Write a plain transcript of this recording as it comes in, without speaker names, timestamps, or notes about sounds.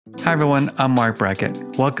Hi everyone, I'm Marc Brackett.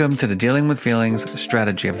 Welcome to the Dealing with Feelings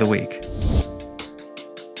Strategy of the Week.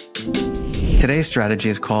 Today's strategy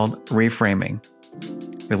is called Reframing.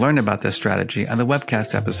 We learned about this strategy on the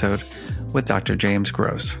webcast episode with Dr. James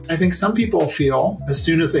Gross. I think some people feel as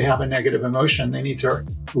soon as they have a negative emotion, they need to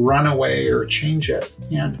run away or change it.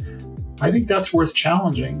 And I think that's worth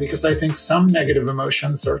challenging because I think some negative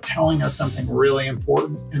emotions are telling us something really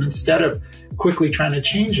important. And instead of quickly trying to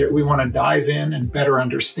change it, we want to dive in and better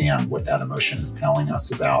understand what that emotion is telling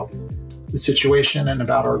us about the situation and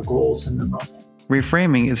about our goals in the moment.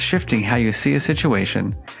 Reframing is shifting how you see a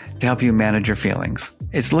situation to help you manage your feelings.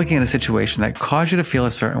 It's looking at a situation that caused you to feel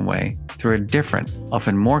a certain way through a different,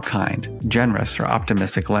 often more kind, generous, or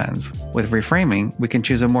optimistic lens. With reframing, we can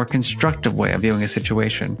choose a more constructive way of viewing a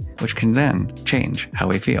situation, which can then change how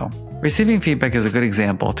we feel. Receiving feedback is a good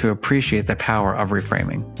example to appreciate the power of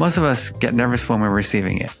reframing. Most of us get nervous when we're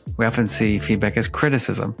receiving it. We often see feedback as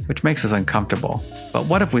criticism, which makes us uncomfortable. But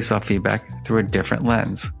what if we saw feedback through a different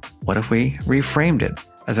lens? What if we reframed it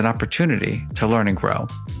as an opportunity to learn and grow?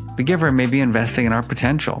 The giver may be investing in our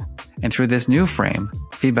potential, and through this new frame,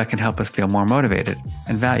 feedback can help us feel more motivated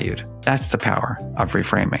and valued. That's the power of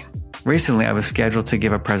reframing. Recently, I was scheduled to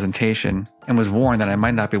give a presentation and was warned that I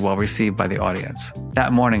might not be well received by the audience.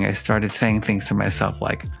 That morning, I started saying things to myself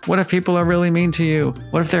like, what if people are really mean to you?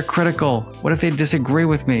 What if they're critical? What if they disagree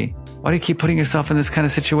with me? Why do you keep putting yourself in this kind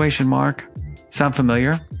of situation, Mark? Sound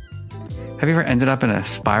familiar? Have you ever ended up in a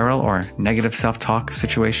spiral or negative self-talk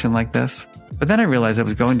situation like this? But then I realized I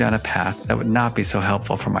was going down a path that would not be so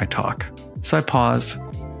helpful for my talk. So I paused,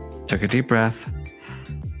 took a deep breath,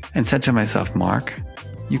 and said to myself, Mark,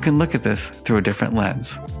 you can look at this through a different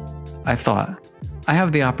lens. I thought, I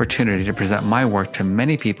have the opportunity to present my work to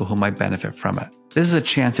many people who might benefit from it. This is a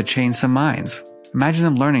chance to change some minds. Imagine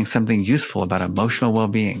them learning something useful about emotional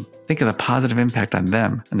well-being. Think of the positive impact on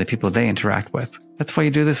them and the people they interact with. That's why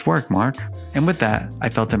you do this work, Mark. And with that, I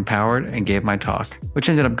felt empowered and gave my talk, which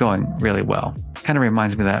ended up going really well. Kind of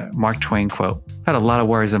reminds me of that Mark Twain quote. I've had a lot of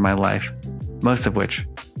worries in my life, most of which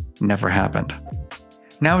never happened.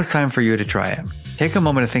 Now it's time for you to try it. Take a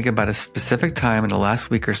moment to think about a specific time in the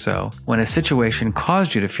last week or so when a situation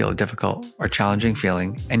caused you to feel a difficult or challenging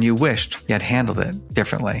feeling and you wished you had handled it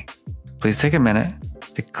differently. Please take a minute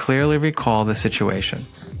to clearly recall the situation.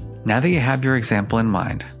 Now that you have your example in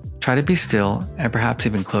mind, try to be still and perhaps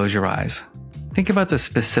even close your eyes. Think about the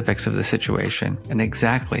specifics of the situation and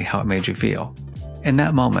exactly how it made you feel. In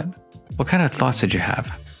that moment, what kind of thoughts did you have?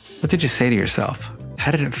 What did you say to yourself?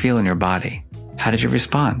 How did it feel in your body? How did you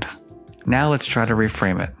respond? Now let's try to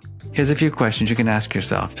reframe it. Here's a few questions you can ask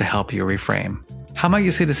yourself to help you reframe. How might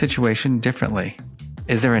you see the situation differently?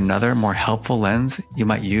 Is there another, more helpful lens you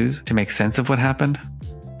might use to make sense of what happened?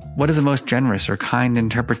 What is the most generous or kind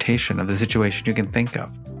interpretation of the situation you can think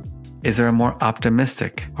of? Is there a more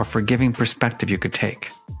optimistic or forgiving perspective you could take?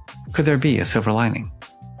 Could there be a silver lining?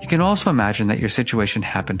 You can also imagine that your situation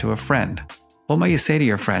happened to a friend. What might you say to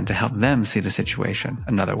your friend to help them see the situation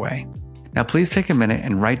another way? Now please take a minute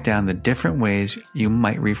and write down the different ways you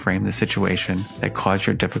might reframe the situation that caused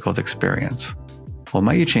your difficult experience. What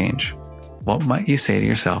might you change? What might you say to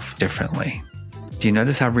yourself differently? Do you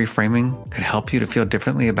notice how reframing could help you to feel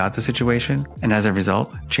differently about the situation and as a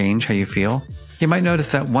result, change how you feel? You might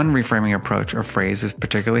notice that one reframing approach or phrase is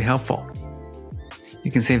particularly helpful.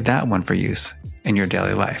 You can save that one for use in your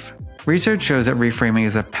daily life. Research shows that reframing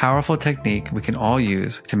is a powerful technique we can all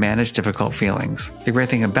use to manage difficult feelings. The great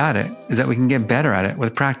thing about it is that we can get better at it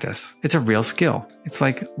with practice. It's a real skill. It's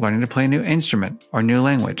like learning to play a new instrument or a new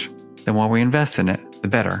language. The more we invest in it, the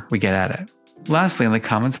better we get at it. Lastly, in the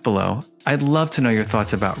comments below, I'd love to know your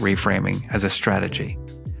thoughts about reframing as a strategy.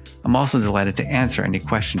 I'm also delighted to answer any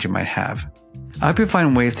questions you might have. I hope you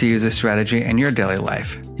find ways to use this strategy in your daily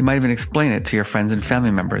life. You might even explain it to your friends and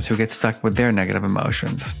family members who get stuck with their negative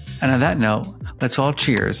emotions. And on that note, let's all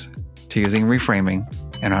cheers to using reframing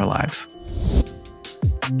in our lives.